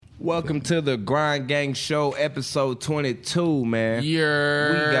Welcome to the Grind Gang Show, episode 22, man. Yeah.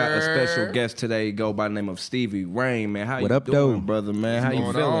 We got a special guest today, go by the name of Stevie Rain, man. How What you up, doing, though? brother, man? How you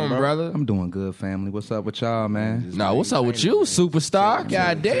Going feeling, on, brother? I'm doing good, family. What's up with y'all, man? Nah, what's up with you, superstar?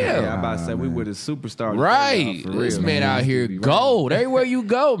 God damn. Yeah, I'm about to say, we with a superstar. Right. For real, This man out here Stevie Rain. gold. Everywhere you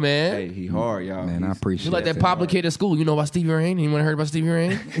go, man. Hey, he hard, y'all. Man, I He's- appreciate You like that it. popular kid at school. You know about Stevie Rain? Anyone heard about Stevie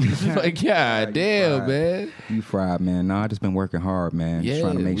Rain? Like, God damn, man. You fried, man. No, I just been working hard, man. Yeah, Just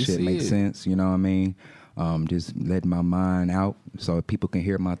trying to make we shit see make it. sense, you know what I mean? Just letting my mind out so people can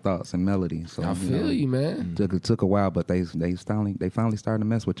hear my thoughts and melodies. So, I feel you, man. It took a while, but they finally started to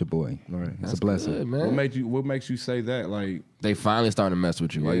mess with your boy. Right. It's a blessing. Good, man. What makes you say that? Like, They finally starting to mess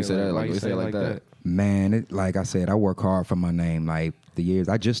with you. Why you say that? why Like, you they say it like that. Man, like I said, I work hard for my name. Like the years,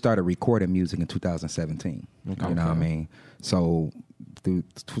 I just started recording music in 2017. You know what I mean? So through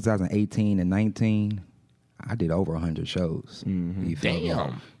 2018 and 19, I did over 100 shows. You feel me?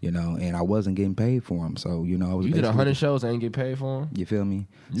 Damn. You know, and I wasn't getting paid for them. So you know, I was You did basically- 100 shows and ain't get paid for them? You feel me?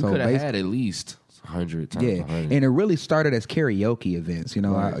 You so could have basi- had at least 100 times Yeah, 100. and it really started as karaoke events. You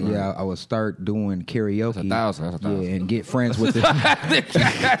know, I would start doing karaoke. That's 1,000. That's 1,000. Yeah, and get friends with the. I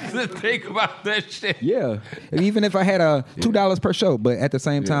have to think about that shit. Yeah, even if I had $2 per show, but at the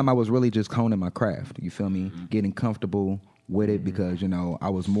same time, I was really just honing my craft. You feel me? Getting comfortable with it because you know I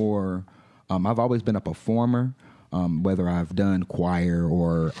was more. I've always been a performer, whether I've done choir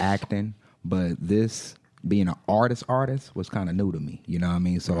or acting, but this being an artist was kind of new to me. You know what I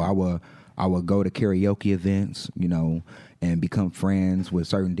mean? So I would go to karaoke events, you know, and become friends with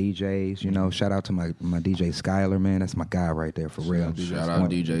certain DJs. You know, shout out to my DJ Skyler, man. That's my guy right there for real. Shout out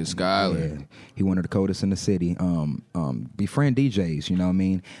DJ Skyler. Yeah, he one of the coldest in the city. Befriend DJs, you know what I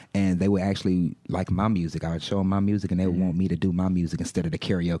mean? And they would actually like my music. I would show them my music, and they would want me to do my music instead of the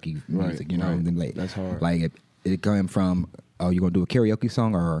karaoke music. You know, and then like That's hard. Like it came from, oh, you gonna do a karaoke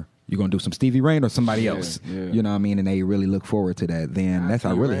song or you gonna do some Stevie Rain or somebody else? yeah. You know what I mean? And they really look forward to that. Then that's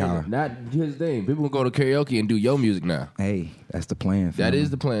how really how. Not his thing. People go to karaoke and do your music now. Hey, that's the plan. That family.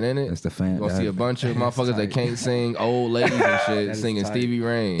 is the plan, ain't it? That's the fan. You gonna see a bunch of motherfuckers that can't sing, old ladies and shit, singing tight. Stevie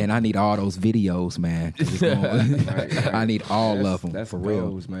Rain. And I need all those videos, man. 'cause it's gonna- I need all of them That's for the real.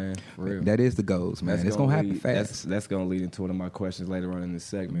 goals, man. For real. That is the goals, man. It's gonna happen lead, fast. That's gonna lead into one of my questions later on in this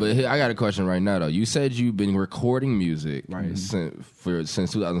segment. But here, I got a question right now, though. You said you've been recording music Right. since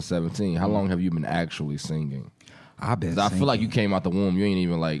 2017. How long have you been actually singing? I've been. 'Cause I feel like you came out the womb, you ain't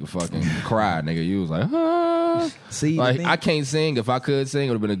even like fucking cried, nigga. You was like, ah. See, Like, the thing- I can't sing. If I could sing,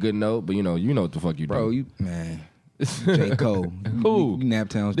 it would have been a good note. But you know what the fuck you bro, do. you man. J. Cole. Who? You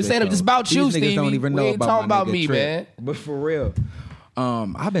Naptown's This J. ain't Cole. just about you, These niggas Stevie. don't even We know ain't about talking my about nigga me, Trip. man. But for real,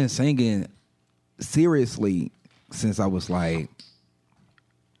 I've been singing seriously since I was like,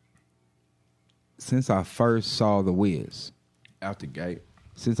 since I first saw The Wiz. out the gate.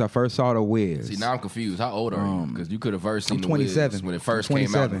 Since I first saw The Wiz. See, now I'm confused. How old are you? Because you could have first seen I'm The Wiz 27. when it first I'm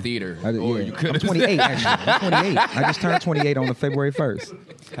came out in 27. theater. Yeah. Or you could I'm have 28, actually. I'm 28. I just turned 28 on the February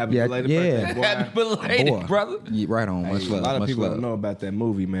 1st. Happy belated birthday, boy. Happy belated, Boy. brother. Yeah, right on. Much Hey, love. a lot of much people love. don't know about that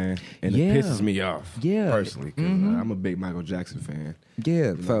movie, man, and Yeah. it pisses me off. Yeah. personally, 'cause, I'm a big Michael Jackson fan. Yeah, You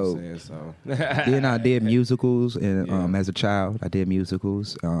know what so I'm saying? So then I did musicals, and as a child, I did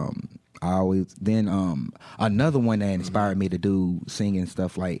musicals. I always another one that inspired me to do singing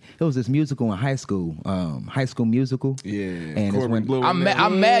stuff. Like it was this musical in high school, High School Musical. yeah, and it's Corbin when Bleu.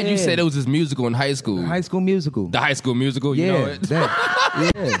 I'm mad you said it was this musical in high school. High School Musical. The High School Musical, you know it.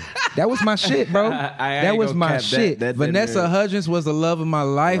 That was my shit, bro. I ain't That was gonna my cap shit. that Vanessa there. Hudgens was the love of my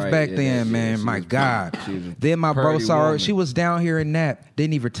life Right, back yeah, then, yeah, man. she My was- God. she was a Then my bro pretty saw her. woman. She was down here in Nap.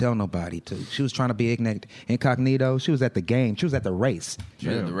 Didn't even tell nobody to. She was trying to be incognito. She was at the game. She was at the race.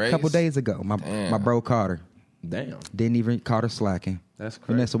 Yeah, the A race. couple days ago. My Damn. bro caught her. Damn, Didn't even caught her slacking. that's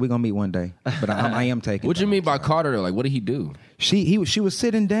crazy. Vanessa, we're gonna meet one day. But I am taking. What you mean by Carter? Like, what did he do? She was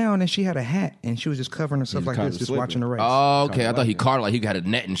sitting down and she had a hat and she was just covering herself He like caught this, her just slipping. watching the race. Oh, okay. I thought he caught her like he got a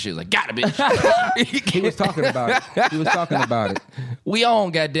net and shit. Like, got it, bitch. He was talking about it. He was talking about it. We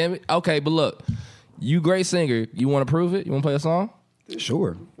on, goddammit. Okay, but look, you great singer. You want to prove it? You want to play a song?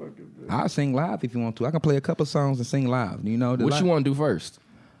 Sure. I'll sing live if you want to. I can play a couple songs and sing live. You know, What you want to do first?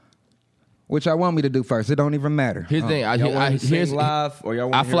 Which I want me to do first. It don't even matter. Here's the thing. Y'all want to sing live, or y'all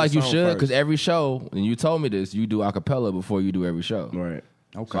want I to feel like you should because every show, and you told me this, you do acapella before you do every show. right.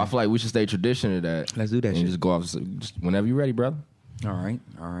 Okay. So I feel like we should stay tradition to that. Let's do that And shit. just go off just whenever you're ready, brother. All right.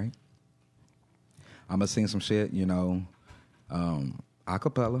 I'm gonna sing some shit. You know,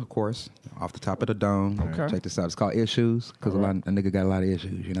 acapella, of course, off the top of the dome. Okay. Check this out. It's called Issues because a nigga got a lot of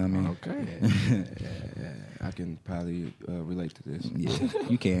issues. You know what I mean? Okay. I can probably relate to this. Yeah,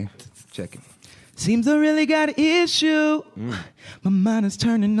 you can. Check it. Seems I really got an issue. My mind is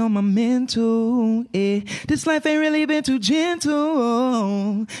turning on my mental. This life ain't really been too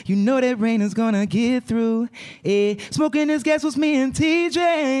gentle. You know that rain is gonna get through. Smoking this gas was me and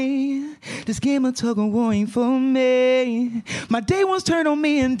TJ. This game of tug of war ain't for me. My day ones turn on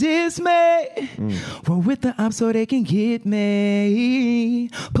me in dismay. Roll with the ops so they can get me.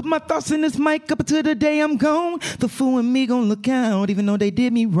 Put my thoughts in this mic up until the day I'm gone. The fool and me gon' look out even though they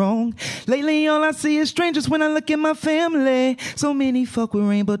did me wrong. Lately all I see is strangers when I look at my family. So many fuck with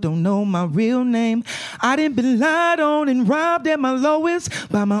rain but don't know my real name. I done been lied on and robbed at my lowest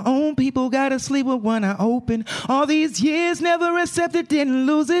by my own people. Gotta sleep with one eye open. All these years never accepted, didn't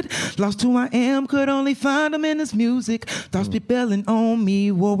lose it. Lost who I am, could only find them in this music. Thoughts be belling on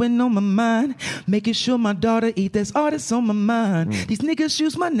me, warring on my mind. Making sure my daughter eat, that's all that's on my mind. These niggas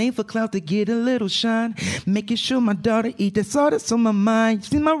use my name for clout to get a little shine. Making sure my daughter eat, that's all that's on my mind. You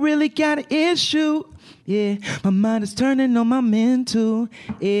seem I really got an issue. Yeah, my mind is turning on my mental.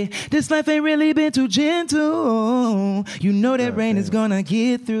 Yeah, this life ain't really been too gentle. You know that rain is gonna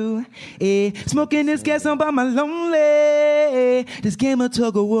get through. Yeah, smoking this gas on by my lonely. This game of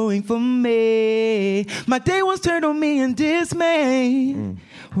tug of war ain't for me. My day was turned on me in dismay.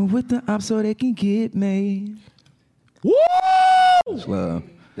 Well, with the ops so they can get me. Woo! Love.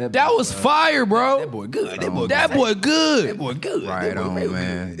 That was fire, bro. That boy good. That boy good. boy good. Right on,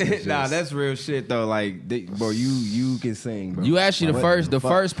 man. Nah, that's real shit though. Like, bro, you can sing, bro. You actually the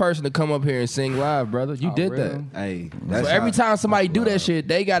first person to come up here and sing live, brother. You did that. Hey, So every time somebody do that shit,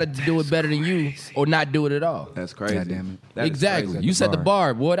 they got to do it better than you or not do it at all. that's crazy. God damn it. That is Exactly. crazy. You set the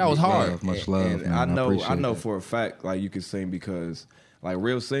bar, boy. That was hard. Much love, And man. I know appreciate for a fact, like you can sing because, like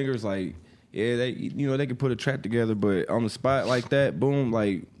real singers, like they can put a track together, but on the spot like that, boom,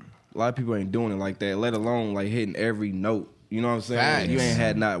 like a lot of people ain't doing it like that. Let alone like hitting every note. You know what I'm saying? Facts. You ain't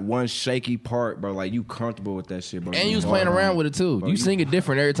had not one shaky part, bro. Like you comfortable with that shit, bro. And you was playing around with it too. Bro, You sing it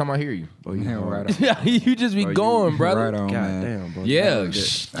different every time I hear you. Bro, you Yeah, hard. right on. You just be Bro, going, brother. Right on, God man. damn, bro.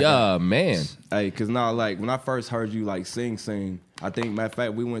 Yeah, man. Hey, cause now like when I first heard you like sing, I think matter of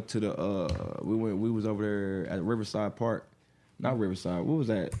fact we went to we was over there at Riverside Park. Not Riverside. What was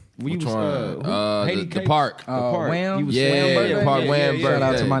that? We Which was one? Haiti The Cakes? park. The park. Wham? You was Yeah, Wham birthday? Park Wham Shout out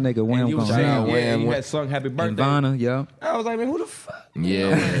birthday. to my nigga And Wham. you was Gonna saying, Wham. yeah, Wham, you Wham. had sung Happy And Birthday. Vanna, yeah. I was like, man, who the fuck?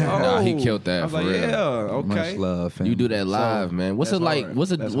 Yeah. Nah, he killed that I was for like, real. yeah, okay. Much love, fam. You do that live, man. What's it that's like? hard.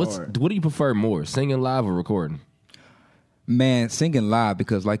 What's it? That's What's hard. what do you prefer more, singing live or recording? Man, singing live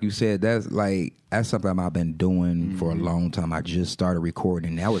because, like you said, that's something I've been doing for a long time. I just started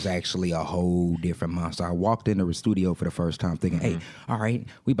recording. That was actually a whole different monster. I walked into the studio for the first time thinking, hey, all right,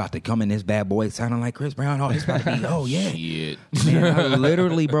 we about to come in this bad boy sounding like Chris Brown. Oh, this about to be, oh, yeah. Shit. Man, I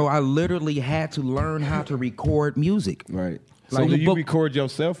literally had to learn how to record music. Right. So Like, do you but- record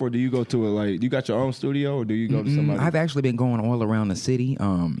yourself, or do you go to you got your own studio, or do you go to somebody? I've actually been going all around the city.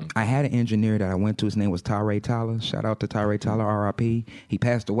 I had an engineer that I went to. His name was Tyree Tyler. Shout out to Tyree Tyler, R.I.P. He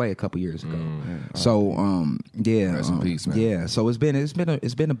passed away a couple years ago. So yeah, Rest in peace, man. Yeah, so it's been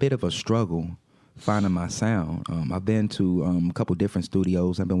a bit of a struggle finding my sound. I've been to a couple different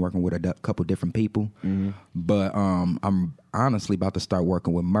studios. I've been working with a couple different people, but I'm honestly about to start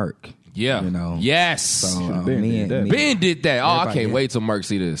working with Merk. Yeah. You know. Yes. So Ben me did and that. me- Ben did that. Oh, I Everybody can't did. wait till Merk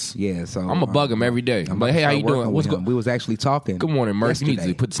see this. Yeah, so I'm gonna bug him every day. I'm about like, to hey, how start you doing? working What's with him. good? We was actually talking. Good morning, Merk. You need to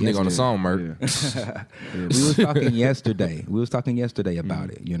yesterday. put this nigga on the song, Merk. We was talking yesterday.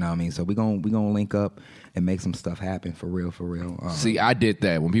 About it. You know what I mean? So we gonna link up and make some stuff happen for real. See, I did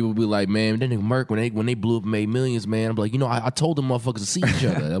that. When people be like, man, that nigga Merk, when they blew up and made millions, man, I'm like, I told them motherfuckers to see each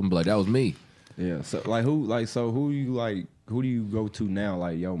other. I'm like, that was me. Yeah. So who do you go to now?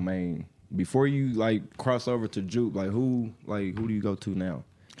 Like your main before you like cross over to Juke. Who do you go to now?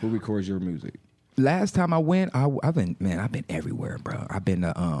 Who records your music? Last time I went, I've been everywhere, bro. I've been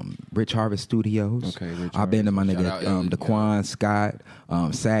to Rich Harvest Studios. Okay, Rich I've been to my Shout nigga out, Daquan Scott,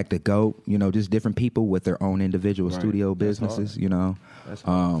 Sag the Goat. You know, just different people with their own individual Right. studio That's businesses. hard. You know, That's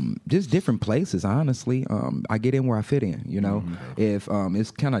hard. just different places. Honestly, I get in where I fit in. You know, if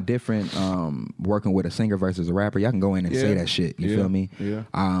it's kind of different working with a singer versus a rapper, y'all can go in and say Yeah. that shit. You Yeah. feel me?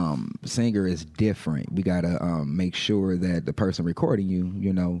 Yeah. Singer is different. We gotta make sure that the person recording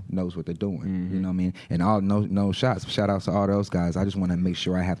you know, knows what they're doing. You know what I mean? And all no shots. Shout outs to all those guys. I just want to make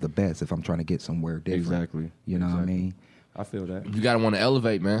sure I have the best if I'm trying to get somewhere different. Exactly. You know what I mean? I feel that. You gotta want to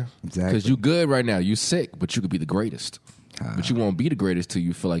elevate, man. Exactly. Because you good right now. You sick, but you could be the greatest. But you won't be the greatest till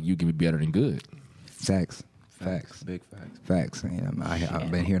you feel like you can be better than good. Facts. Big facts. Facts. And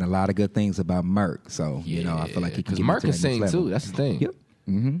I've been hearing a lot of good things about Merk. So you know, I feel like he can because get me Merk to can that sing next level. too. That's the thing. Yep.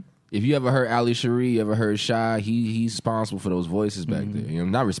 Mm-hmm. If you ever heard Ali Cherie, ever heard Shy, he's responsible for those voices back there. You know,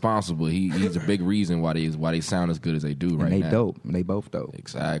 not responsible. He's a big reason why they sound as good as they do right now. And they dope. They both dope.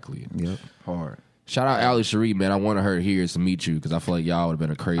 Exactly. Yep. Hard. Shout out Ali Cherie, man. I wanted her here to meet you because I feel like y'all would have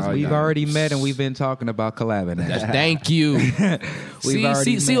been a crazy. We've already met and we've been talking about collabing. Thank you.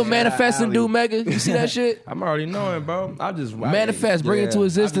 see what manifesting do, Mega. You see that shit? I'm already knowing, bro. I just manifest, bring it to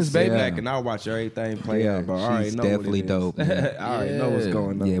existence, baby. Back and I'll watch everything play out, bro. I already She's know definitely what it is. dope. I already know what's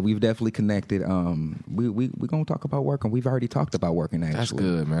going on. Yeah, we've definitely connected. We gonna talk about working. We've already talked about working. Actually, that's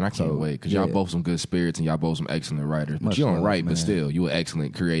good, man. I can't wait because y'all both some good spirits and y'all both some excellent writers. But you don't write, but still, you an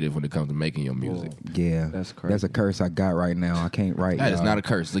excellent creative when it comes to making your music. Yeah, that's crazy. That's a curse I got right now. I can't write. That is not a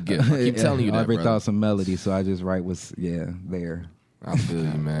curse. It's a gift. I keep telling you that, every brother. thought's a melody, so I just write what's there. I feel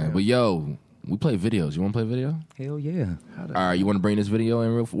you, man. But yo, we play videos. You want to play video? Hell yeah. All right, you want to bring this video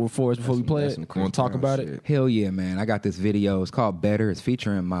in real for us before we play it? You want to talk about it? Hell yeah, man. I got this video. It's called Better. It's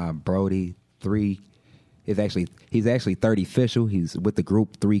featuring my Brody 3. He's actually 30 official. He's with the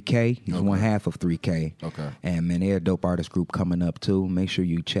group 3K. He's one half of 3K. Okay. And man, they're a dope artist group coming up too. Make sure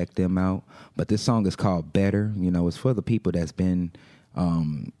you check them out. But this song is called Better. You know, it's for the people that's been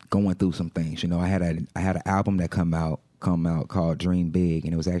going through some things. You know, I had an album that come out called Dream Big,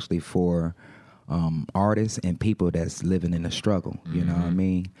 and it was actually for artists and people that's living in a struggle. You know what I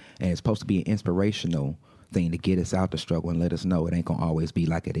mean? And it's supposed to be an inspirational thing to get us out the struggle and let us know it ain't gonna always be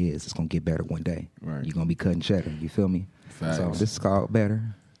like it is. It's gonna get better one day. Right. You're gonna be cutting cheddar. You feel me? Facts. So this is called Better.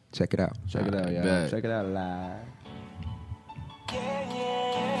 Check it out. Check it out, y'all. Bet. Check it out live.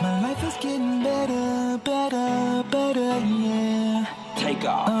 My life is getting better, yeah. Take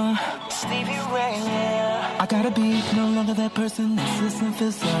off. Stevie Ray, yeah. I gotta be no longer that person that sits and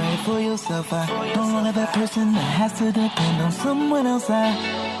feels sorry for yourself. No longer that person that has to depend on someone else.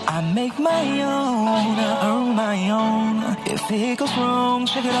 I make my own, earn my own. If it goes wrong,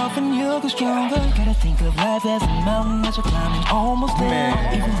 shake it off and you'll get stronger. Gotta think of life as a mountain that you're climbing, almost there.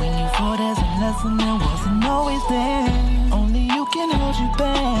 Even when you fall, there's a lesson that wasn't always there. Only you can hold you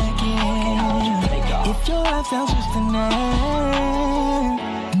back, yeah. If your life sounds just an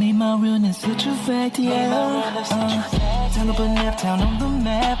act, made my realness such a fact, yeah. Turn up a nap town on the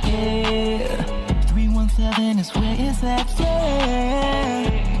map, yeah. 317 is where it's at,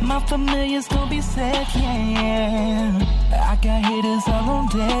 yeah. My familiar's gonna be set, yeah. I got hitters all on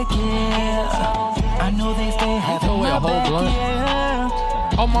deck, yeah. I know they stay having throw away my a whole back, blunt? yeah.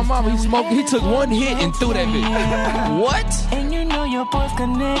 Oh, my mama, he smoked. He took one hit and threw that bitch. What? And you know your boys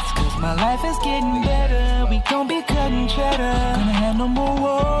connect, cause my life is getting better. We gon' be cutting cheddar. Gonna have no more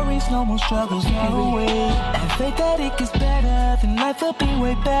worries, no more struggles, no way. And faith that it gets better, then life will be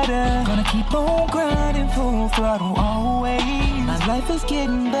way better. Gonna keep on grinding full throttle always. My life is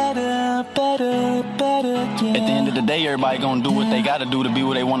getting better, yeah. At the end of the day, everybody gonna do what they gotta do to be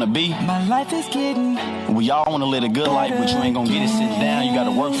where they wanna be. My life is getting We all wanna live a good life, but you ain't gonna get it sitting down. You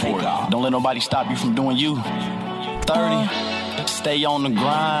gotta work for it. Don't let nobody stop you from doing you. 30. Stay on the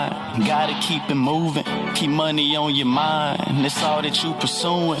grind, gotta keep it moving. Keep money on your mind, that's all that you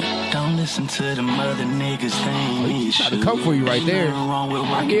pursuing. Don't listen to them other niggas things. Tried to come for you right there.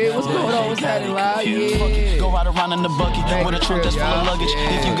 I hear it. What's going on? What's happening live? Yeah. Go right around in the bucket with a trunk that's full of luggage.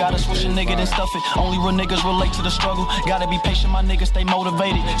 Yeah. If you gotta switch a nigga, then stuff it. Only real niggas relate to the struggle. Gotta be patient, my niggas stay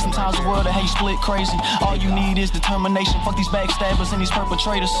motivated. Sometimes the world of hate split crazy. All you need is determination. Fuck these backstabbers and these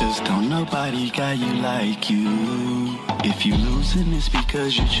perpetrators. Just don't nobody got you like you. If you losing, it's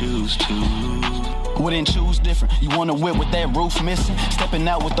because you choose to. Wouldn't choose different. You wanna whip with that roof missing, stepping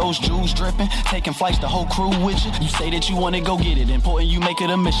out with those jewels dripping, taking flights, the whole crew with you. You say that you wanna go get it, important you make it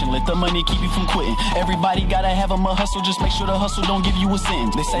a mission. Let the money keep you from quitting. Everybody gotta have a hustle, just make sure the hustle don't give you a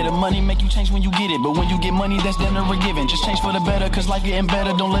sentence. They say the money make you change when you get it, but when you get money, that's damn near given. Just change for the better, cause life getting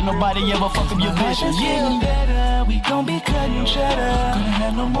better. Don't let nobody ever fuck up your vision. getting better, we gon' be cutting cheddar. Gonna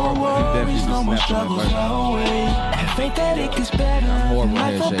have no more worries, no more struggles, no way. And faith that it gets better, horrible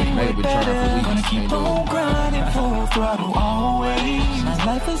life will handshake. be Maybe way been trying for better. weeks, Gonna can't keep do it. on grinding full throttle always. My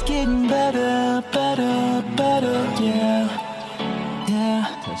life is getting better, yeah.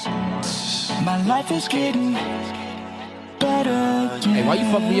 My life is getting better, yeah. Hey, why you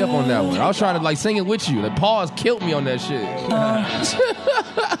fuck me up on that one? I was trying to like sing it with you. The pause killed me on that shit.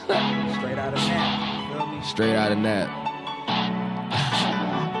 Straight out of Nap. Feel me? Straight out of that.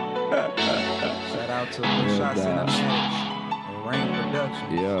 Shout out to the Shots in the Mix and Rain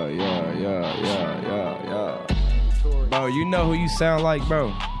Production. Yeah. Bro, you know who you sound like,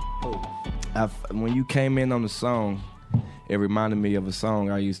 bro? When you came in on the song, it reminded me of a song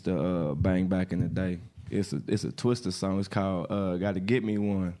I used to bang back in the day. It's a Twister song. It's called "Gotta Get Me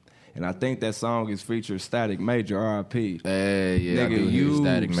One." and I think that song is featured Static Major, R.I.P. Hey, yeah, I do Nigga, hear you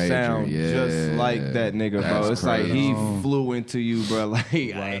Static Major. sound Yeah. just like that nigga, That's bro. It's like crazy. he flew into you, bro. Like,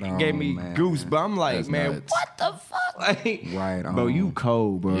 it gave me man. goosebumps. I'm like, That's man, nuts. what the fuck? Like, Right bro, on. you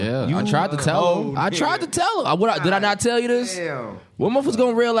cold, bro. Yeah, you I tried to tell him. I tried to tell him. Did I not tell you this? Damn. What motherfuckers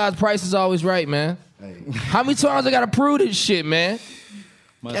gonna realize price is always right, man? How many times I gotta prove this shit, man?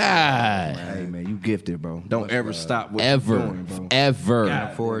 God. Hey, man, you gifted, bro. Don't ever stop what Ever. you're doing, bro. Ever.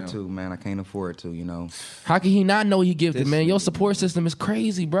 Afford to, man. I can't afford to, you know. How can he not know he gifted, man? Your support system is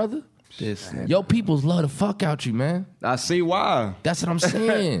crazy, brother. Your peoples love the fuck out you, man. I see why. That's what I'm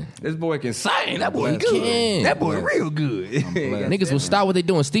saying. This boy can sing. That boy He good. can. That boy real good. Niggas will stop what they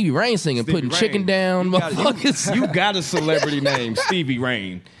doing. Stevie Ray singing, Stevie putting Ray. chicken down, You got- motherfuckers. You got a celebrity name, Stevie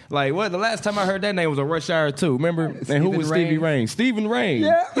Rain. Like, what? The last time I heard that name was a Rush Hour 2. Remember? And who was Stevie Rain? Stephen Rain.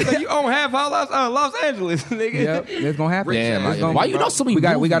 Yeah. You own half Los Angeles, nigga. Yep, it's gonna happen. Damn, It's gonna- why you know so many We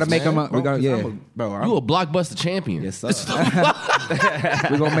got to movies, make them man? up. We got, yeah. Bro, You a blockbuster champion. Yes, sir.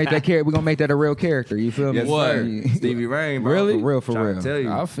 We're gonna make that character. We're gonna make that a real character. You feel me? Yes, sir. Stevie Rain, bro. Really? For Trying real. to tell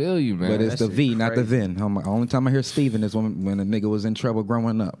you. I feel you, man. But it's the shit V, not the crazy. Vin. Only time I hear Steven is when a nigga was in trouble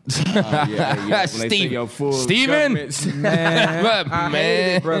growing up. Yeah. When they say Steve- your full Steven? government- Man, I hated Man.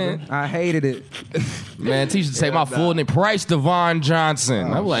 it, brother. I hated it. Man, teacher say my full name, Price Devon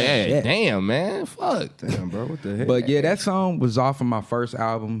Johnson. I'm like, hey, shit. damn, man, fuck. Damn, bro, what the heck? But yeah, that song was off of my first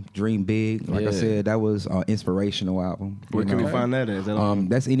album, Dream Big. Like Yeah. I said, that was an inspirational album. Where you can know. we find that at? Is that on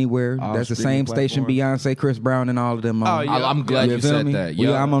That's anywhere. All That's the streaming same station platforms? Beyonce, Chris Brown, and all of them. Oh, yeah. I'm glad you feel said me? that. Yeah,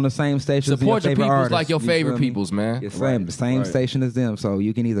 Yeah. I'm on the same station. Support as your your favorite peoples artists, like your you favorite feel me? peoples, man. Yes, same, the same station as them. So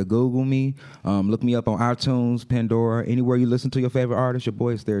you can either Google me, look me up on iTunes, Pandora, anywhere you listen to your favorite artist. Your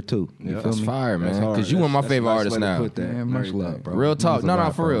boy's there too. You feel That's me? fire, That's man. hard. Because you one of my That's a favorite nice artists way to now. put that. Man, much love, bro. Real talk. Means a No,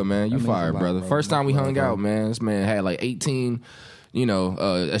 lot, for bro. real, man. You That means a fired, lot, brother. bro. First time we Much hung love, out, bro. man, this man had like 18,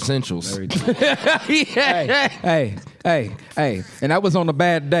 essentials. Hey, and that was on a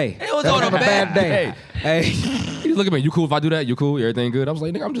bad day. It was on a bad day. Hey, He was looking at me. You cool if I do that? You cool? Everything good? I was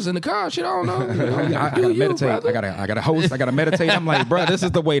like, nigga, I'm just in the car. Shit, I don't know. I gotta meditate. I gotta host. I gotta meditate. I'm like, bro, this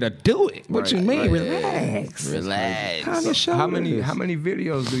is the way to do it. What you mean? Relax. Relax. Calm your How many shoulders.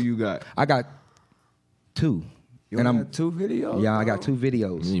 videos do you got? I got 2. You and only I'm got 2 videos? Yeah, I got bro? 2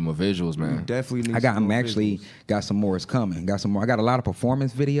 videos. You need more visuals, man. Definitely need I'm more actually visuals. got some more. It's coming. Got some more. I got a lot of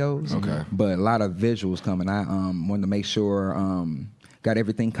performance videos. Okay. But a lot of visuals coming. I wanted to make sure got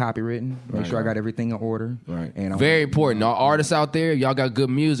everything copywritten. Make sure I got everything in order. Right. And Very important. All artists out there, y'all got good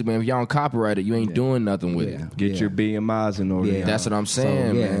music, man. If y'all don't copyright it, you ain't doing nothing with it. Get your BMIs in order. Yeah. That's what I'm So,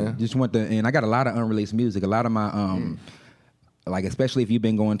 saying, yeah, man. just want to, and I got a lot of unreleased music. A lot of my, like especially if you've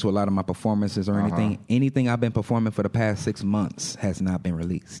been going to a lot of my performances or anything I've been performing for the past 6 months has not been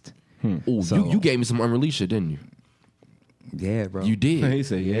released. Ooh, So- you gave me some unreleased shit, didn't you? Yeah, bro. You did. He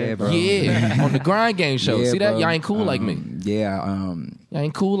said, Yeah, bro. Yeah, on the Grind Game show. Yeah, See that? bro. Y'all ain't cool like me. Yeah. Y'all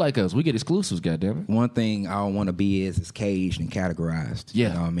ain't cool like us. We get exclusives, goddammit. One thing I don't want to be is caged and categorized. Yeah.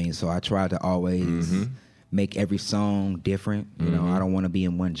 You know what I mean? So I try to always make every song different. You know, I don't want to be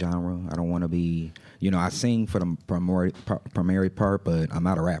in one genre. I don't want to be, I sing for the primary part, but I'm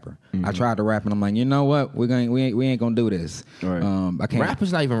not a rapper. I tried to rap and I'm like, you know what? We ain't gonna do this. Right. I can't.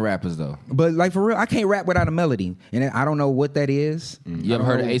 Rappers not even rappers, though. But like for real, I can't rap without a melody, and I don't know what that is. You ever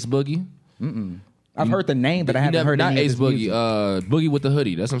heard of Ace Boogie? I've heard the name, but I You haven't never, heard not any of Ace his Boogie, music. Boogie with the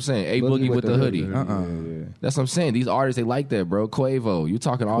hoodie. That's what I'm saying. A Boogie with the hoodie. That's what I'm saying. These artists, they like that, bro. Quavo, you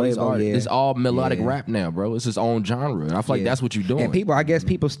talking all these Quavo, artists. yeah. It's all melodic Yeah. rap now, bro. It's his own genre. And I feel like Yeah. that's what you're doing. And I guess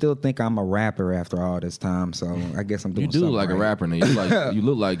people still think I'm a rapper after all this time. So I guess I'm doing. you do something like a right. rapper now. You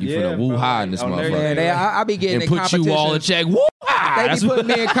look like you Yeah, finna woo bro. high in this On there, motherfucker. Yeah, I be getting And in put you all in competitions. check. Woo high. They That's be what-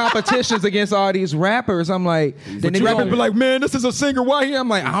 putting me in competitions against all these rappers. I'm like, then the you rappers don't- be like, man, this is a singer. Why he? I'm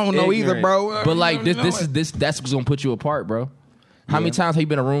like, I don't know either, Ignorant. bro. But like that's what's gonna put you apart, bro. How many times have you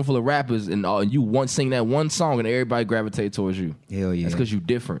been in a room full of rappers and you once sing that one song and everybody gravitate towards you? Hell yeah. That's because you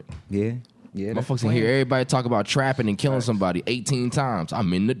different. Yeah. Yeah. that's Motherfuckers the can hear plan. everybody talk about trapping and killing somebody 18 times.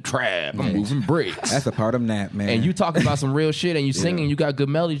 I'm in the trap. I'm moving bricks. That's a part of that, man. And you talking about some real shit and you singing, you got good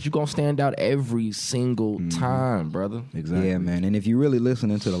melodies, you gonna stand out every single time, brother. Exactly. Yeah, man. And if you really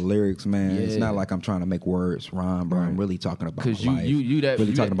listening to the lyrics, man, it's Yeah. not like I'm trying to make words rhyme, bro. I'm really talking about my 'Cause you- life. you that-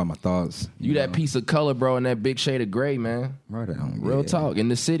 really you talking that- about my thoughts. You that piece of color, bro, and that big shade of gray, man. Right on. Real yeah. talk. In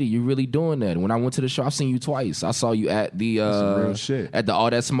the city, you really doing that. When I went to the show, I seen you twice. I saw you at the some real shit. at the All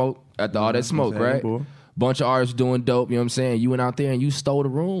That Smoke, All right? boy. Bunch of artists doing dope, you know what I'm saying? You went out there and you stole the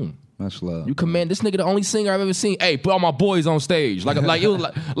room. Much love. You command this nigga, the only singer I've ever seen. Hey, put all my boys on stage, like it was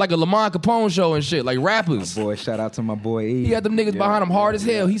like a Lamont Capone show and shit, like rappers. Boy, shout out to my boy E. He had them niggas behind him hard as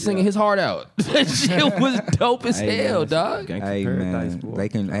hell. He's singing his heart out. That shit was dope as hell, dog. Hey man, they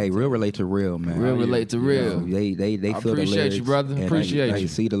can real relate to real, man. Real relate to real. You know, they feel the lyrics. Appreciate you, brother. And Appreciate they you.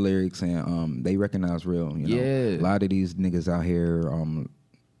 see the lyrics and they recognize real. You know? Yeah. A lot of these niggas out here,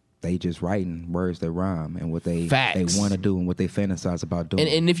 they just writing words that rhyme and what they Facts. want to do and what they fantasize about doing.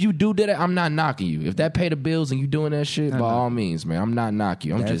 And if you do that, I'm not knocking you. If that pay the bills and you doing that shit, by all means, man, I'm not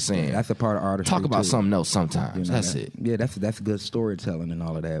knocking you. I'm just saying. That's a part of artistry. Talk about too. something else sometimes. You know, That's it. Yeah, that's good storytelling and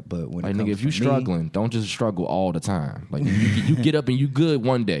all of that. But when Like it nigga, comes if you from me, struggling, don't just struggle all the time. Like you get up and you good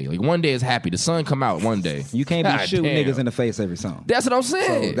one day. Like one day is happy. The sun come out one day. you can't be God shooting damn. niggas in the face every song. That's what I'm So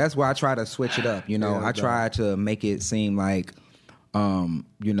saying. that's why I try to switch it up. You know, I try to make it seem like,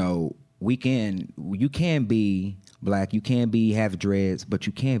 you know, you can be black, you can have dreads, but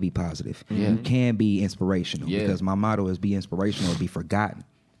you can be positive. You can be inspirational because my motto is be inspirational or be forgotten.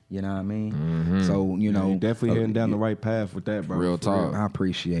 You know what I mean? So, you know. You definitely heading down the right path with that, bro. Real For talk. I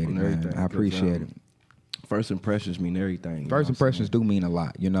appreciate it, On man. everything, I appreciate 'cause, it. First impressions mean everything. First impressions do mean a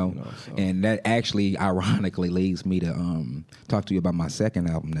lot, you know, so. and that actually ironically leads me to talk to you about my second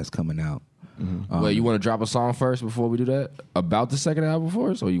album that's coming out. Wait, you want to drop a song first before we do that? About the second album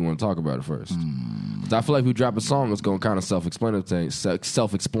first, or you want to talk about it first? 'Cause I feel like if we drop a song, it's going to kind of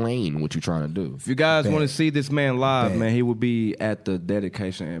self-explain what you're trying to do. If you guys want to see this man live, Bad. man, he will be at the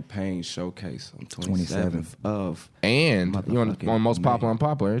Dedication and Pain Showcase on 27th of. And you're on Most Popular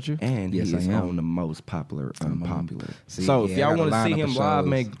Unpopular, aren't you? And Yes, he I is am. on the Most Popular Unpopular. See, So yeah, if y'all I got want a to see lineup him of live,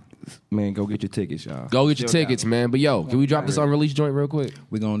 shows. man, go get your tickets, y'all. Go get your tickets, man. But yo, can we drop this unreleased joint real quick?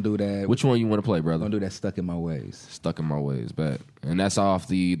 We're going to do that. Which one you want to play, We're brother? going to do that Stuck in My Ways. Stuck in My Ways, bet. And that's off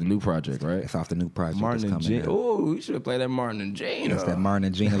the new project, right? It's off the new project Martin and that's coming Gina. out. Oh, you should have played that Martin and Gina. That's that Martin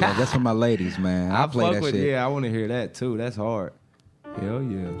and Gina love. That's for my ladies, man. I play fuck that with, shit. Yeah, I want to hear that too. That's hard. Hell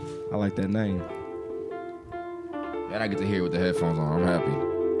yeah. I like that name. And I get to hear it with the headphones on. I'm happy.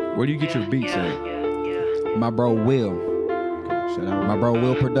 Where do you get your beats at? My bro Will. Shout out. My bro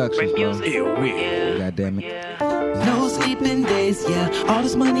Will Productions, bro. God damn it. No sleeping days, yeah. All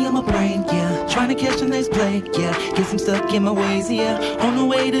this money on my brain, yeah. Trying to catch the next play, yeah. Guess I'm stuck in my ways, yeah. On the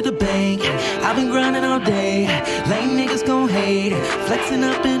way to the bank. I've been grinding all day. Lame niggas gon' hate. Flexing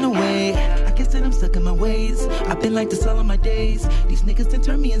up in the way. I guess that I'm stuck in my ways. I've been like this all of my days. These niggas done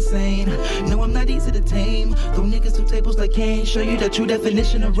turn me insane. No, I'm not easy to tame. Throw niggas to tables like Kane. Show you the true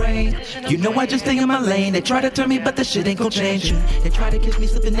definition of rain. You know I just stay in my lane. They try to turn me, but the shit ain't gon' change. They try to catch me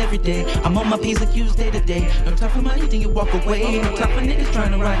slipping every day. I'm on my P's and Q's day to day. No time for money, then you walk away. No time for niggas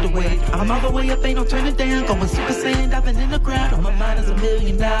trying to ride the wave. I'm all the way up, ain't no turning down. Going Super Saiyan, diving in the crowd. On my mind is $1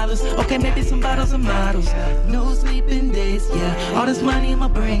 million. Okay, maybe some bottles and models. No sleeping days, yeah. All this money in my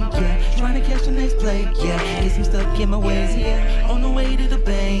brain, yeah. Trying to catch the next play, yeah. Guess I'm stuck in my ways, yeah. On the way to the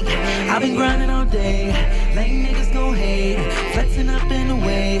bank. I've been grinding all day. Lame niggas gon' hate. Flexing up in the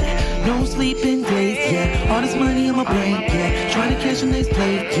way. No sleeping days, yeah. All this money in my brain, yeah. Trying to catch the next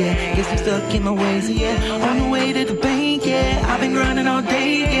play, yeah. Guess I'm stuck in my ways, yeah. On the way to the bank, yeah. I've been grinding all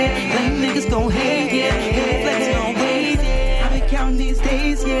day, yeah. Lame niggas gon' hate, yeah. Flexing on ways, yeah. I've been counting these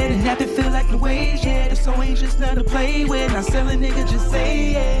days, yeah. The napping feel like the wage, yeah. The soul ain't just not to play with. Not selling nigga, just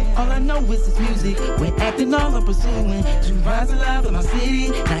say, yeah. All I know is this music. When acting all I'm pursuing. To rise alive in my city.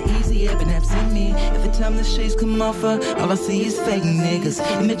 Not easy, yeah, but absent me. Every time the shades come off her, all I see is fake niggas.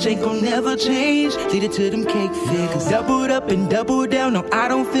 Image ain't gon' never change. Lead it to them cake figures. Doubled up and doubled down. No, I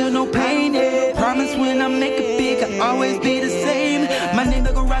don't feel no pain, yeah. Promise when I make it big, I always be the same. My name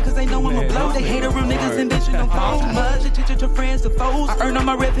not gon' rock cause they know I'm a blow. They hate a real niggas and bitch don't fold much. They teach it to friends to foes. I earn on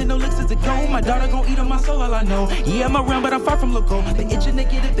my rep and no licks is a go. My daughter gon' eat on my soul, all I know. Yeah, I'm around, but I'm far from local. They itching to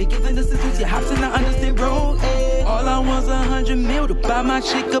get it, they giving assistance. Yeah, hops and I understand, bro. Ay. All I want's 100 mil to buy my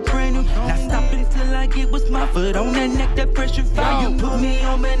chick a brand new. Not stopping till I get what's my foot on that neck, that pressure fire. You put me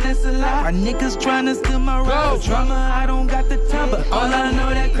on, man, that's a lie. My niggas tryna steal my ride. Drama, I don't got the time, but all I know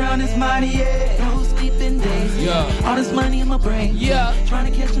that crown is mighty, yeah. No sleeping days, yeah. All this money in my brain, yeah.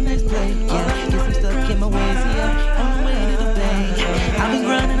 Tryna catch the next play, yeah. Get some stuck in my ways, yeah. On the way to the bank. I've been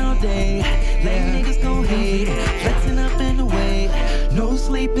grinding all day. Lame niggas gon' hate. Flexing up in the way. No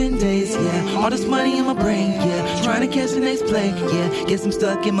sleeping days, yeah. All this money in my brain, yeah. Trying to catch the next play, yeah. Guess I'm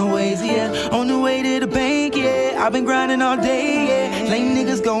stuck in my ways, yeah. On the way to the bank, yeah. I've been grinding all day, yeah. Lame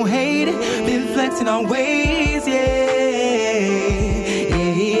niggas gon' hate it. Been flexing on ways, yeah.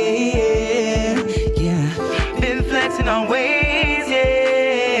 Yeah. Been flexing on ways, yeah.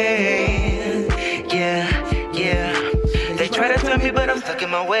 Yeah. They try to tell me, but I'm stuck in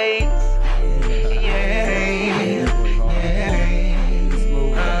my ways.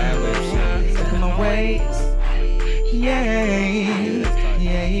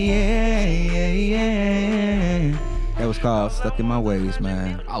 called "Stuck in My Ways,"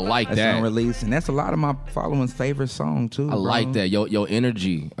 man. I like That's that. unreleased, and that's a lot of my following's favorite song too. I like that. Your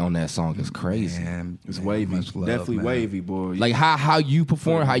energy on that song is crazy. Man, It's man, wavy. much love, Definitely man. wavy, boy. Like how you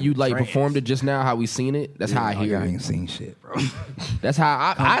perform, how you like Trance. performed it just now, how we seen it. That's how I hear I it. ain't seen shit, bro. That's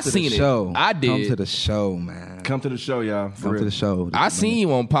how I to the seen show. it. I did. Come to the show, man. Come to the show, y'all. For Come real. to the show. I seen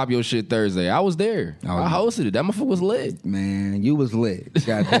you on Pop Your Shit Thursday. I was there. Oh, I hosted it. That motherfucker was lit. Man, you was lit.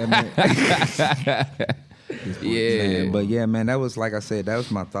 God damn it. Yeah. Man, but yeah, man, that was like I said, that was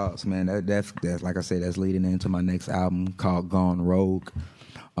my thoughts, man. That's like I said, that's leading into my next album called Gone Rogue.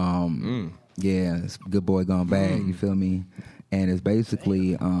 Yeah, it's Good Boy Gone Bad, you feel me? And it's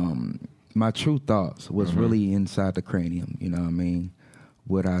basically my true thoughts, what's really inside the cranium, you know what I mean?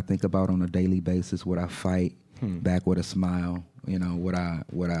 What I think about on a daily basis, what I fight back with a smile, you know, what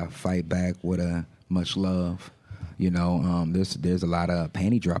I fight back with a much love. You know, there's a lot of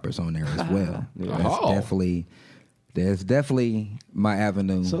panty droppers on there as well. There's definitely my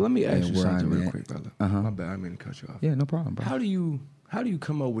avenue. So let me ask and you where something I'm real at. quick, brother. Uh-huh. My bad, I didn't cut you off. Yeah, no problem, bro. How do you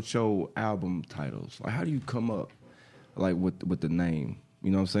come up with your album titles? Like, how do you come up like with the name? You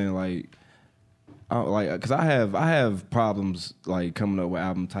know what I'm saying? Like, because I have problems like coming up with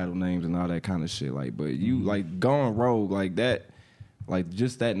album title names and all that kind of shit. Like, but you like Gone Rogue like that. Like,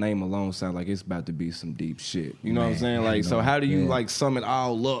 just that name alone sounds like it's about to be some deep shit. You know what I'm saying? Like, so how do you like sum it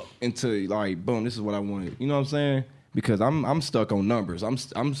all up into like, boom, this is what I wanted. You know what I'm saying? Because I'm stuck on numbers. I'm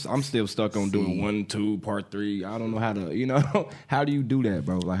still stuck on doing 1, 2, part 3. I don't know how to, you know, how do you do that,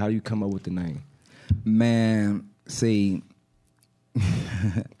 bro? Like, how do you come up with the name? Man, see,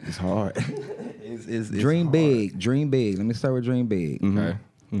 It's hard. it's dream hard. big, dream big. Let me start with dream big. Okay.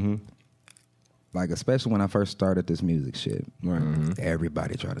 Like, especially when I first started this music shit, Right.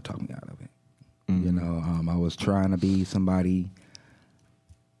 everybody tried to talk me out of it. You know, I was trying to be somebody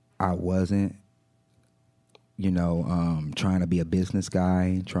I wasn't. You know, trying to be a business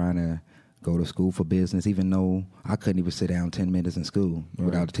guy, trying to go to school for business, even though I couldn't even sit down 10 minutes in school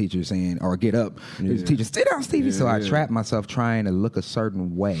without the teacher saying, or get up. The teacher, sit down, Stevie. So I trapped myself trying to look a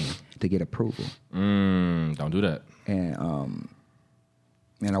certain way to get approval. Don't do that. And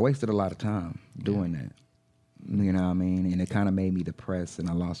I wasted a lot of time doing that. You know what I mean? And it kind of made me depressed, and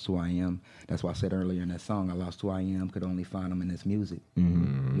I lost who I am. That's why I said earlier in that song, I lost who I am, could only find them in this music. You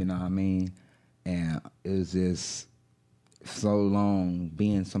know what I mean? And it was just so long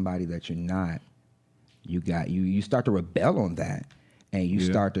being somebody that you're not. You start to rebel on that, and you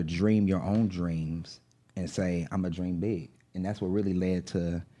start to dream your own dreams and say, I'm going to dream big. And that's what really led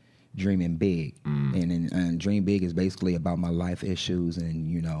to Dreaming Big. And Dream Big is basically about my life issues, and,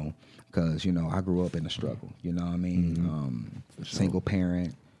 you know, because, you know, I grew up in the struggle, you know what I mean? Single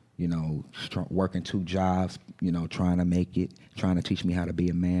parent, you know, working 2 jobs, you know, trying to make it, trying to teach me how to be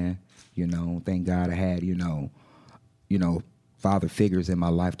a man, you know. Thank God I had, you know, father figures in my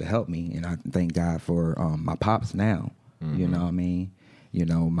life to help me, and I thank God for my pops now, you know what I mean? You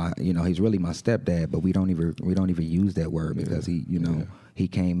know, he's really my stepdad, but we don't even use that word because he, you know, he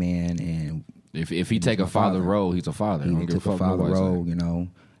came in and If he take a father role, he's a father. he Don't give took a fuck father nobody say. role, you know,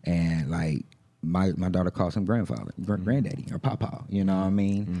 and like my daughter calls him grandfather, granddaddy, or papa, you know what I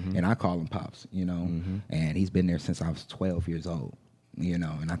mean? And I call him pops, you know, and he's been there since I was 12 years old, you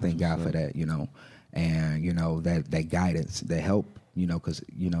know, and I thank God for that, you know, and, you know, that guidance, that help, you know, because,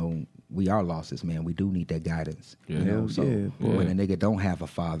 you know, we are losses, man. We do need that guidance. Yeah. You know? So Yeah. when a nigga don't have a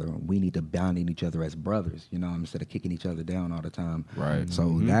father, we need to bound in each other as brothers, you know, instead of kicking each other down all the time. Right.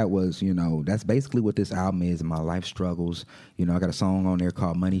 So that was, you know, that's basically what this album is, my life struggles. You know, I got a song on there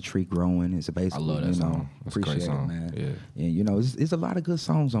called Money Tree Growing. It's basically, I love that you know, song. That's a great appreciate song. it, man. Yeah. And, you know, it's a lot of good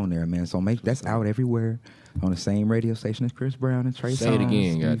songs on there, man. So that's out everywhere on the same radio station as Chris Brown and Trey Say it Songz.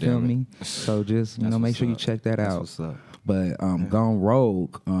 again, You feel goddamn it. me? So just, you know, That's make what's sure you up. check that That's out. what's up. But Gone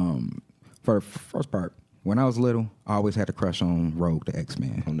Rogue, for the first part, when I was little, I always had a crush on Rogue, the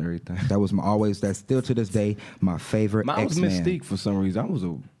X-Man. On everything. That was that's still to this day my favorite Mine was X-Man. Mystique for some reason. I was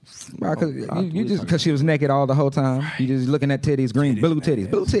a Because she was naked all the whole time. You just looking at titties, blue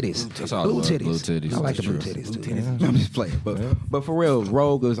titties. That's all I love, blue titties. I like the blue That's true. titties too. I'm just playing, but for real,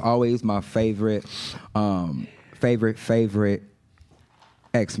 Rogue was always my favorite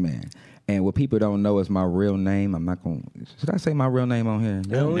X-Man. And what people don't know is my real name. I'm not going. Should I say my real name on here?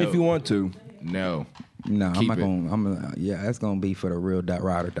 only if you want to. No. No, I'm Keep not it. going. Yeah, that's going to be for the real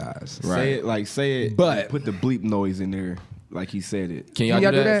ride or dies. Right. Say it, But- put the bleep noise in there like he said it. Can y'all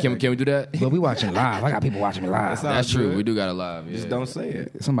Can do y'all that? do that? Can we do that? But we watching live. I got people watching me live. That's good. true. We do got a live. Yeah. Just don't say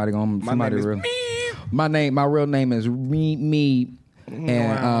it. Somebody name is real. My real name is me,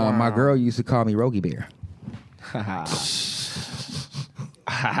 and my girl used to call me Rogie Bear.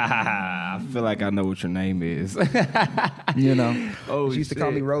 I feel like I know what your name is. You know, Oh, she used to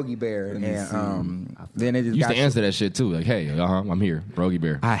call me Rogie Bear, and then it just You used got to answer that shit too. Like, hey, I'm here, Rogie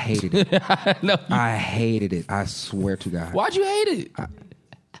Bear. I hated it. No, I hated it. I swear to God. why'd you hate it?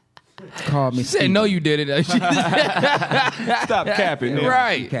 Called me. She said, no, you didn't. Stop capping, man.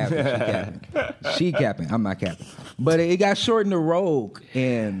 Right. She capping. She capping. I'm not capping. But it got shortened to Rogue,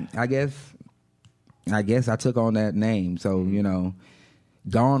 and I guess I took on that name. So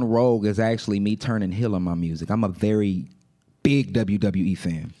Gone Rogue is actually me turning heel on my music. I'm a very big WWE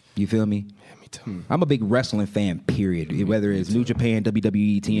fan. You feel me? Yeah, me too. I'm a big wrestling fan. Period. Whether it's New Japan,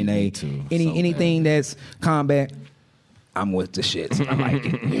 WWE, TNA, too. anything that's combat. I'm with the shits. I like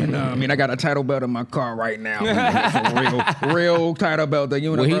it. You know what I mean? I got a title belt in my car right now. real title belt. The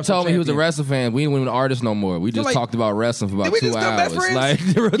Well, he told me he was a champion. wrestling fan. We ain't even artists no more. We just like- talked about wrestling for about we 2 just still best hours. friends?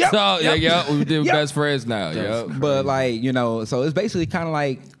 Like, real Yep, talk. yep. Yeah, we did Yep. best friends now. Yeah. But so it's basically kind of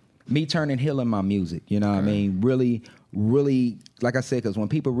like me turning heel in my music. You know what I mean? Really, really, like I said, because when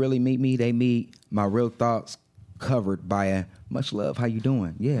people really meet me, they meet my real thoughts covered by a much love. How you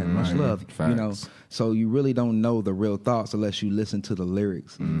doing? Yeah, much love. Facts. So you really don't know the real thoughts unless you listen to the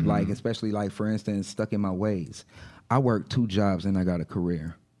lyrics. Like, especially like, for instance, Stuck in My Ways. I work 2 jobs and I got a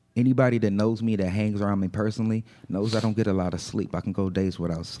career. Anybody that knows me, that hangs around me personally, knows I don't get a lot of sleep. I can go days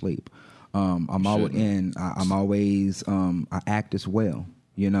without sleep. I'm always I act as well.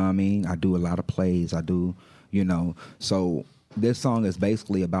 You know what I mean? I do a lot of plays. I do, so this song is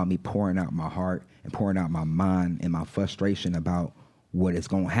basically about me pouring out my heart and pouring out my mind and my frustration about what is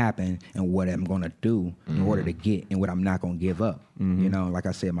going to happen and what I'm going to do in order to get and what I'm not going to give up. Like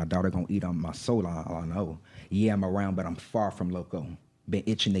I said, my daughter going to eat on my soul. I know. Yeah, I'm around, but I'm far from loco. Been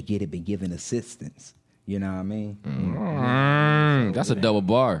itching to get it, been giving assistance. You know what I mean? That's a double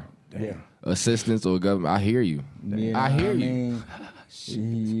bar. Yeah. Assistance or government. I hear you. You know I hear what you.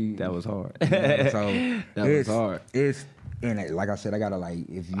 mean? That was hard. So That was hard. It's and like I said, I gotta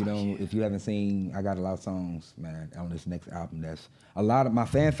if you haven't seen, I got a lot of songs, man, on this next album. That's a lot of my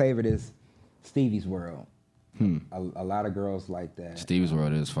fan favorite is Stevie's World. A lot of girls like that. Stevie's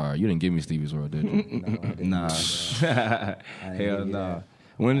World is fire. You didn't give me Stevie's World, did you? No, I didn't Nah. give Hell you no. that.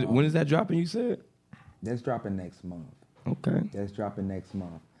 When is that dropping, you said? That's dropping next month. Okay.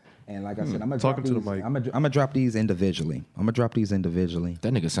 And like I said, I'm gonna Talking drop to these. the mic. I'm gonna drop these individually.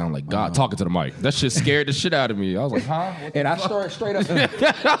 That nigga sound like God talking to the mic. That shit scared the shit out of me. I was like, huh? And I start straight up.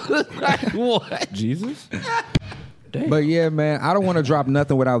 What? Jesus? But yeah, man, I don't want to drop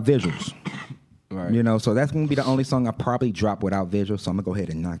nothing without visuals. Right. So that's going to be the only song I probably drop without visuals. So I'm going to go ahead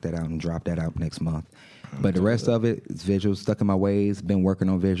and knock that out and drop that out next month. But the rest of it is visuals. Stuck in My Ways. Been working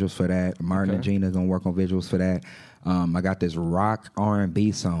on visuals for that. Martin and Gina going to work on visuals for that. I got this rock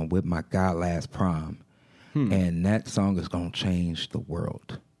R&B song with my guy Last Prom. And that song is going to change the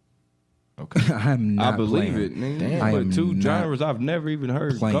world. Okay. I'm not I believe playing. it, nigga. Damn. I But am 2 not genres I've never even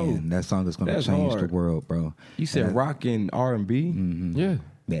heard Playing. go. That song is going to That's change hard. the world, bro. You said rock and R&B? Yeah.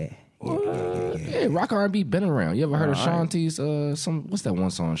 Yeah. Yeah, rock R&B been around. You ever heard of Shanti's? What's that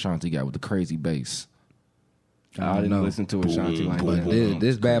one song Shanti got with the crazy bass? I didn't know. listen to Ashanti like But that.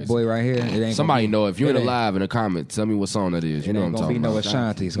 this bad boy right here, it ain't Somebody know if you're in it the ain't- live in the comments. Tell me what song that is. You It know what ain't I'm gonna be talking no about.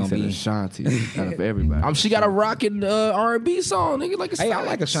 Ashanti. It's He gonna said be. Ashanti out of everybody. She got a rockin' R&B song, nigga. Like it's Hey, I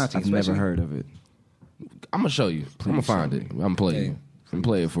like Ashanti. I've never especially- heard of it. I'm gonna show you. I'm gonna find it. I'm gonna play you. I'm gonna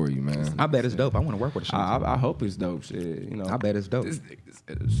play it for you, man. I bet it's dope. I want to work with Ashanti. I hope it's dope shit. I bet it's dope. This nigga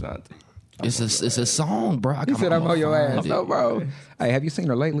said Ashanti. It's a song, bro. He said, "I'm on your ass." No, No, bro. Hey, have you seen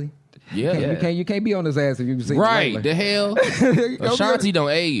her lately? Yeah. You can't be on his ass if you've seen Right. her The lately. hell? Ashanti don't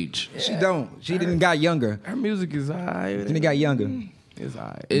age. She don't. She didn't got younger. Her music is high. She didn't got younger. It's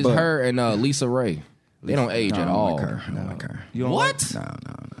high. It's But- her and Lisa Ray. They don't age at all. I don't like her. You don't What? No.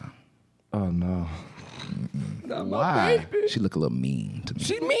 Oh no. Why? She look a little mean to me.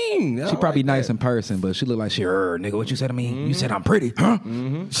 She mean. She probably nice in person, but she look like she, nigga, what you said to me? You said I'm pretty, huh?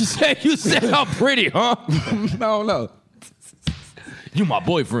 She said, "You said I'm pretty, huh? No. You my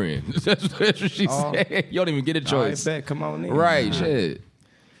boyfriend." That's what she said. You don't even get a I choice. bet. Come on in. Right? Shit.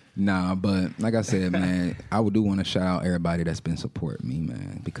 Nah, but like I said, man, I do want to shout out everybody that's been supporting me,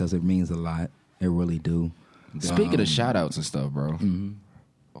 man, because it means a lot. It really do. Speaking of shout outs and stuff, bro.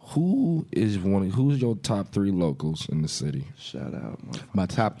 Who's your top 3 locals in the city? Shout out. My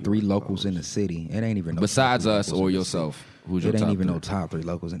top 3 locals in the city. It ain't even no Besides top 3 us locals or in the yourself. city. Who's your It ain't top even 3? no top 3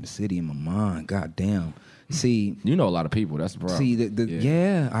 locals in the city in my mind. God damn. See, You know a lot of people. That's the problem. See,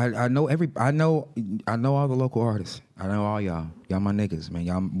 I know I know all the local artists. I know all y'all. Y'all my niggas, man.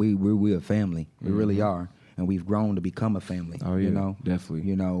 Y'all, we a family. We really are, and we've grown to become a family. Oh, you yeah. know, Definitely.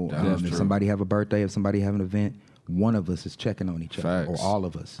 You know, That's if true. somebody have a birthday, if somebody have an event, one of us is checking on each other, Facts. or all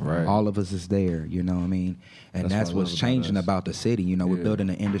of us. Right. All of us is there. You know what I mean? And That's that's what I what's love about changing us. about the city. You know, we're building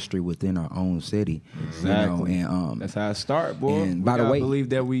an industry within our own city. Exactly. You know, and That's how it start, boy. and We by the gotta way- believe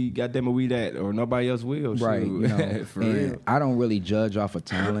that we that, or nobody else will. right, shoot. you know, For and real. I don't really judge off of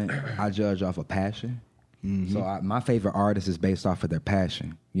talent. I judge off of passion. Mm-hmm. So my favorite artist is based off of their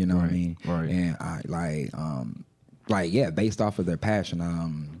passion. You know what I mean? right. And I based off of their passion.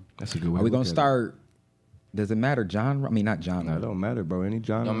 That's a good way. Are we to gonna look at it. start? Does it matter genre? I mean, not genre. No, it don't matter, bro. Any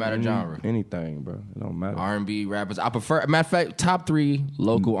genre. Don't matter genre. Anything, bro. It don't matter. R&B rappers. I prefer. Matter of fact, top 3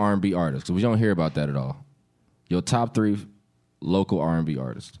 local R&B artists. Because we don't hear about that at all. Your top 3 local R&B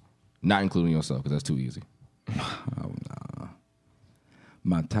artists, not including yourself, because that's too easy. Oh, nah.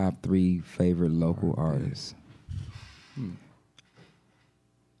 My top 3 favorite local artists.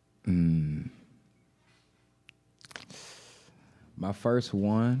 My first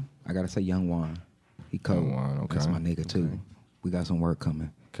one, I gotta say Young Juan. He cold. Young Juan, okay. That's my nigga too. We got some work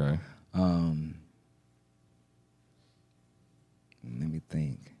coming. Okay. Let me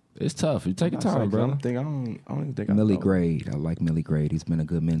think. It's tough. You take your I say, time, bro. I don't even think Millie I know. Grade. I like Millie Grade. He's been a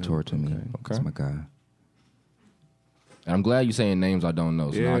good mentor to me. Okay. That's my guy. And I'm glad you're saying names I don't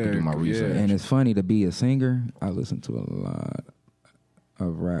know, so now I can do my Yeah, research. And it's funny to be a singer. I listen to a lot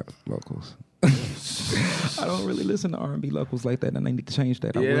of rap locals. I don't really listen to R&B locals like that, and I need to change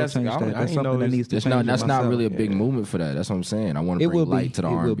that. I Yeah, will that's- change I that. ain't That's know something that it's- needs to That's change. not myself. really a big movement for that. That's what I'm saying. I want to It bring will light be. to the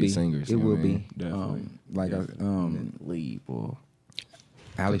It will R&B be. singers. It you know will what I mean? be. Definitely. Like Lead, boy.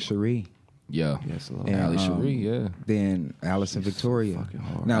 Ali Cherie. Yeah. Yes, Lord. And, Ali Cherie, yeah. Then Allison Victoria. fucking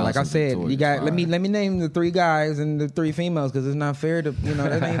hard. Now, like I Allison said, Victoria's you got fire. let me name the 3 guys and the 3 females because it's not fair to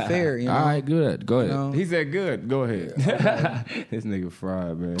that ain't fair. You know? All right, good. Go ahead. You know? He said good. Go ahead. This nigga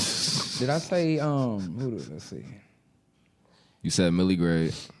fried, man. Did I say who did let's see? You said Millie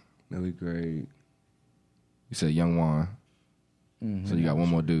Grade. Millie Grade. You said Young Juan. So you got one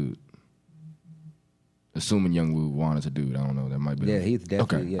more dude. Assuming Young Juan is a dude. I don't know. That might be. Yeah, he's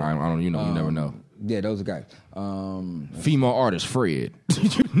definitely. Okay. Yeah. I don't. You never know. Yeah, those are guys. Female artist Fred.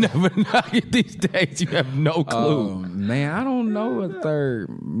 You never know. These days, you have no clue. Man, I don't know a third.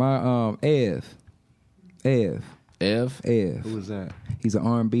 My Ev. Ev. Who was that? He's an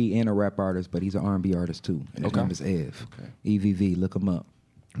R&B and a rap artist, but he's an R&B artist too. And his Okay. name is Ev. EVV. Look him up.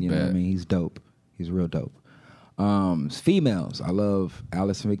 You know what I Bet. mean? He's dope. He's real dope. Females. I love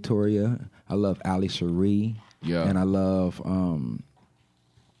Allison Victoria. I love Ali Cherie. Yeah. And I love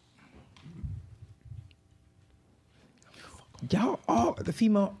y'all all the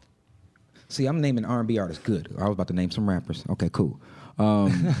female. See, I'm naming R&B artists. Good. I was about to name some rappers. Okay, cool.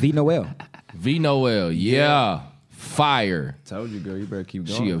 V Noel. V Noel. Yeah. Fire. Told you, girl. You better keep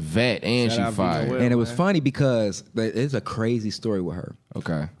going. She a vet and Shout she out V. fire. Noel. And it was man. funny because it's a crazy story with her.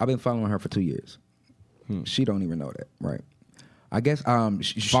 Okay. I've been following her for 2 years. She don't even know that, right? I guess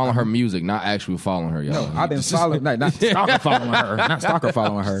Following her music, not actually following her, y'all. No, I've been following not stalker following her, not stalker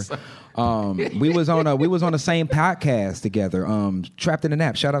following her. We was on the same podcast together. Trapped in the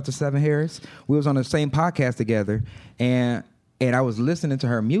Nap. Shout out to Seven Harris. We was on the same podcast together, and I was listening to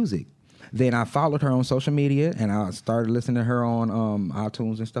her music. Then I followed her on social media, and I started listening to her on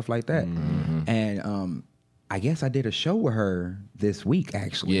iTunes and stuff like that. And I guess I did a show with her this week,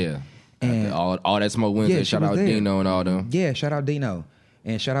 actually. Yeah. And all that Smoke Wednesday. she Shout was out there. Dino and all them. Yeah, shout out Dino.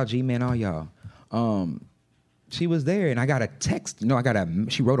 And shout out G-Man, all y'all. She was there, and I got a text.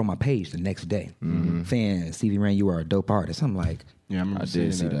 She wrote on my page the next day saying, Stevie Ray, you are a dope artist. I'm like, Yeah, I remember I did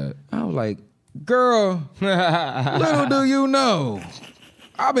see seeing that. I was like, girl, little do you know,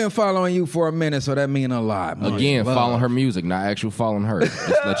 I've been following you for a minute, so that mean a lot. Much Again, love. following her music, not actually following her.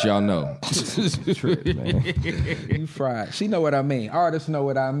 Just let y'all know. You fried. She know what I mean. Artists know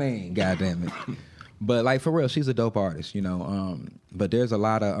what I mean. God damn it. But like for real, she's a dope artist, you know. But there's a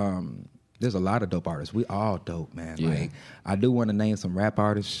lot of dope artists. We all dope, man. Yeah. Like I do want to name some rap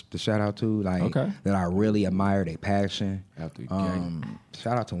artists to shout out to, like Okay. that I really admire their passion. After the game.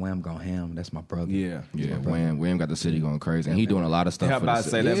 Shout out to Wham Gone Ham. That's my brother. Yeah. Yeah, Wham got the city going crazy. And he doing a lot of stuff Yeah, I'm for the about to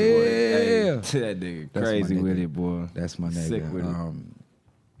say city. that's Yeah. boy. Hey, that nigga That's my crazy nigga. with it, boy. That's my nigga. Sick with it.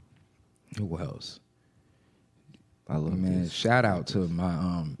 Who else? I love Man, this. shout out to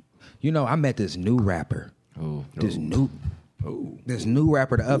my I met this new rapper. Ooh. This new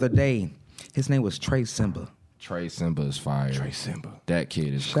rapper the other day. His name was Trey Simba. Trey Simba is fire. Trey Simba. That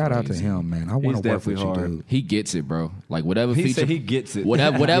kid is Shout out to crazy. him, man. I want He's to work with definitely you, hard. dude. He gets it, bro. Like whatever He feature, said he gets it.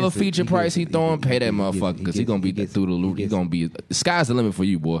 Whatever He gets it. feature He price gets he it. throwing, pay that He gets it. motherfucker He because he gets gonna it. be He gets through the it. loop. He He gets gonna be the sky's the limit for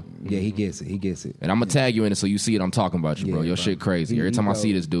you, boy. Yeah, he gets it. He gets it. And I'm gonna tag you in it so you see it. I'm talking about you, bro. Yeah, Your bro. shit crazy. He- Every he time I go-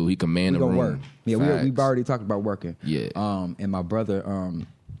 see this dude, he command We the gonna room. work. Yeah, we've Facts. already talked about working. Yeah. And my brother,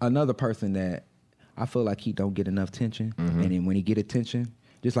 another person that I feel like he don't get enough attention, and then when he get attention,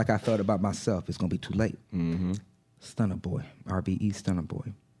 just like I felt about myself, it's gonna be too late. Stunner Boy, RBE Stunner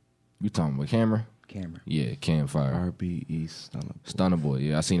Boy, You talking about Camera? Cameron. Yeah, Cam Fire. RBE Stunner Boy.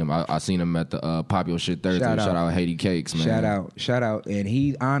 Yeah, I seen him. I seen him at the Popular Shit Thursday. Shout out Haiti Cakes, man. Shout out, and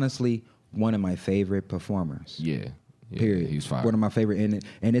he honestly one of my favorite performers. Yeah. Period. He's fire. One of my favorite,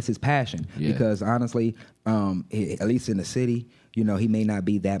 and it's his passion. Yeah. Because honestly, at least in the city, you know, he may not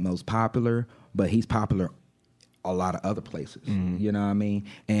be that most popular, but he's popular a lot of other places. You know what I mean?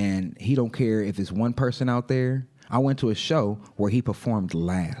 And he don't care if it's one person out there. I went to a show where he performed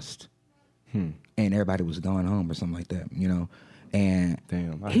last, and everybody was going home or something like that. You know, and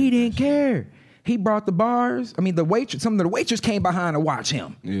he didn't care. He brought the bars. I mean, some of the waitress came behind to watch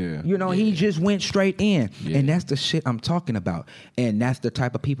him. Yeah. You know, he just went straight in. Yeah. And that's the shit I'm talking about. And that's the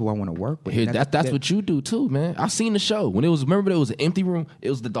type of people I want to work with. That's what you do too, man. I seen the show. Remember there was an empty room?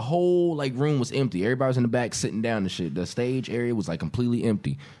 It was the whole like room was empty. Everybody was in the back sitting down and shit. The stage area was like completely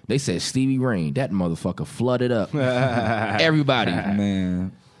empty. They said Stevie Rain. That motherfucker flooded up. Everybody.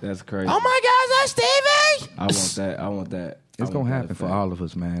 Man. That's crazy. Oh my God, is that Stevie? I want that. It's gonna happen for all of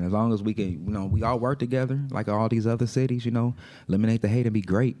us, man. As long as we can, you know, we all work together like all these other cities. You know, eliminate the hate and be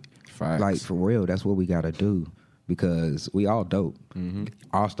great. Facts. Like for real, that's what we gotta do because we all dope.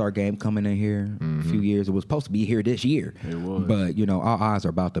 All-Star game coming in here a few years. It was supposed to be here this year. It was, but you know, our eyes are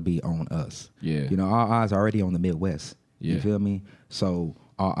about to be on us. Yeah, you know, our eyes are already on the Midwest. Yeah. You feel me? So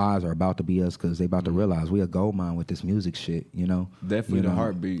our eyes are about to be us because they about to realize we a gold mine with this music shit. You know, definitely the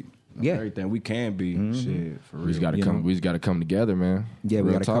heartbeat. Yeah, everything we can be. Shit, for real. We just gotta come together, man. Yeah, we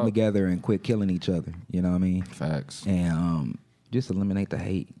Real gotta talk. come together and quit killing each other. You know what I mean? Facts. And just eliminate the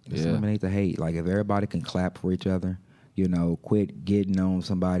hate. Eliminate the hate. Like if everybody can clap for each other, you know, quit getting on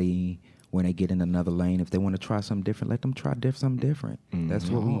somebody when they get in another lane. If they want to try something different, let them try something different. That's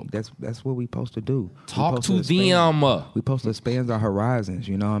what we supposed to do. Talk to them. We supposed to expand our horizons.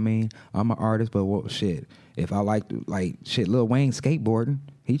 You know what I mean? I'm an artist, but what shit? If I like shit, Lil Wayne skateboarding.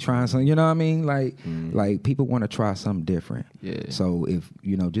 He trying something, you know what I mean? Like people want to try something different. Yeah. So if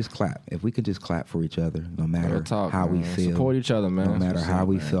you know, just clap. If we could just clap for each other, no matter how we feel, support each other, man. No matter how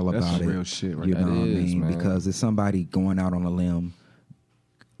we feel about it, real shit, right? You know what I mean? Man. Because it's somebody going out on a limb,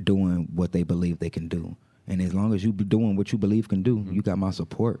 doing what they believe they can do, and as long as you be doing what you believe can do, you got my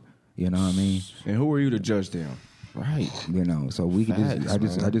support. You know what I mean? And who are you to judge them? Right. You know, so we can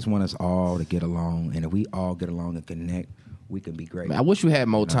Facts, I just want us all to get along, and if we all get along and connect, we can be great. Man, I wish we had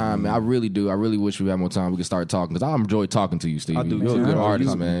more time, man. I really do. I really wish we had more time. We could start talking because I enjoy talking to you, Steve. I do, You're too. a good I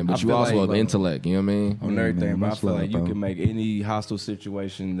artist, do. man. I But you feel also like, have intellect. You know what I mean? On everything, man, but I much feel love, like you bro. can make any hostile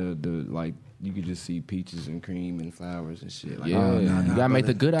situation the like you could just see peaches and cream and flowers and shit. Like, Yeah, you gotta make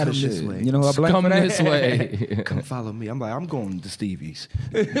the good out of come shit. this way. You know who I blame Come for that? this way. Come follow me. I'm like, I'm going to Stevie's.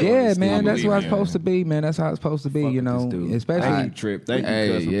 Yeah, man, that's what it's you. supposed to be, man. That's how it's supposed to be, Fuck you with know. this dude. Especially, Thank you, Trip. Thank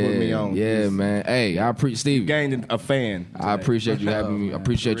you, cuz, for putting me on. Yeah, man. Hey, I appreciate Steve. Gained a fan. I appreciate you having me. I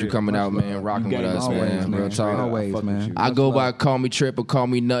appreciate you coming out, man, rocking with us, man. Real talk. Always, man. I go by call me Trip or call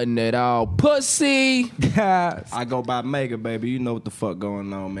me nothing at all. Pussy. I go by Mega, baby. You know what the fuck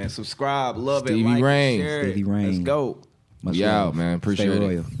going on, man. Subscribe, love Stevie it, like Rain. it, share it. Stevie Rain. Let's go. Much Yeah, love. man. Appreciate Stay it.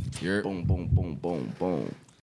 royal. You're- Boom, boom, boom, boom, boom.